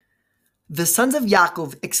The sons of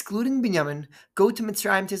Yaakov, excluding Binyamin, go to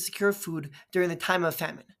Mitzrayim to secure food during the time of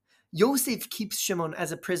famine. Yosef keeps Shimon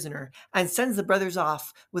as a prisoner and sends the brothers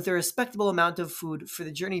off with a respectable amount of food for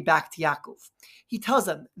the journey back to Yaakov. He tells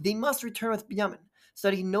them they must return with Binyamin so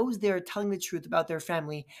that he knows they are telling the truth about their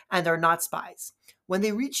family and are not spies. When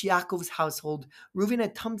they reach Yaakov's household, Reuven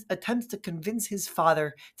attempts to convince his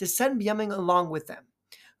father to send Binyamin along with them.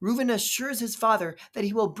 Reuven assures his father that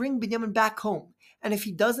he will bring Binyamin back home, and if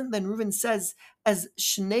he doesn't, then Reuven says, "As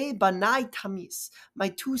Shnei Banai Tamis, my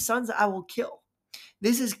two sons I will kill."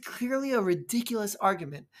 This is clearly a ridiculous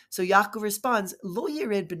argument, so Yaakov responds, "Lo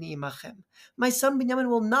yered b'ni imachem, my son Binyamin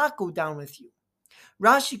will not go down with you."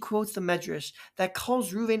 Rashi quotes the Medrash that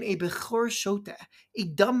calls Reuven a Bechor Shoteh, a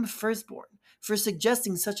dumb firstborn, for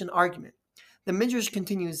suggesting such an argument. The Midrash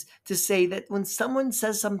continues to say that when someone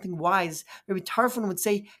says something wise, Rabbi Tarfon would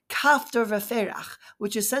say kaftor v'ferach,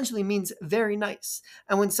 which essentially means very nice.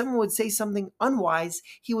 And when someone would say something unwise,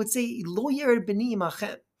 he would say lo yered b'ni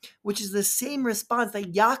imachem, which is the same response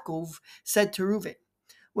that Yaakov said to Reuven.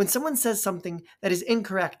 When someone says something that is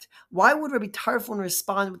incorrect, why would Rabbi Tarfon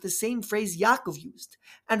respond with the same phrase Yaakov used?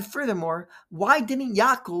 And furthermore, why didn't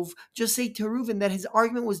Yaakov just say to Reuven that his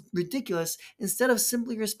argument was ridiculous instead of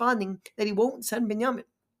simply responding that he won't send Binyamin?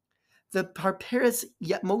 The Parashas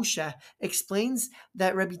Moshe explains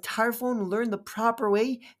that Rabbi Tarfon learned the proper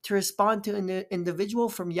way to respond to an individual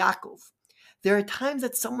from Yaakov. There are times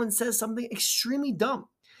that someone says something extremely dumb,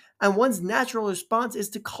 and one's natural response is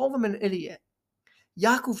to call them an idiot.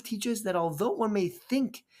 Yaakov teaches that although one may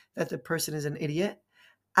think that the person is an idiot,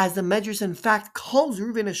 as the Medrash in fact calls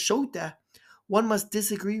Reuven a shoteh, one must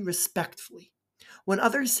disagree respectfully. When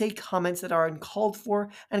others say comments that are uncalled for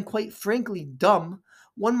and quite frankly dumb,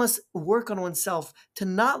 one must work on oneself to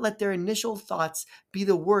not let their initial thoughts be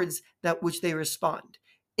the words that which they respond.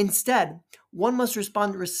 Instead, one must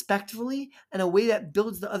respond respectfully in a way that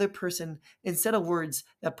builds the other person instead of words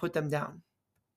that put them down.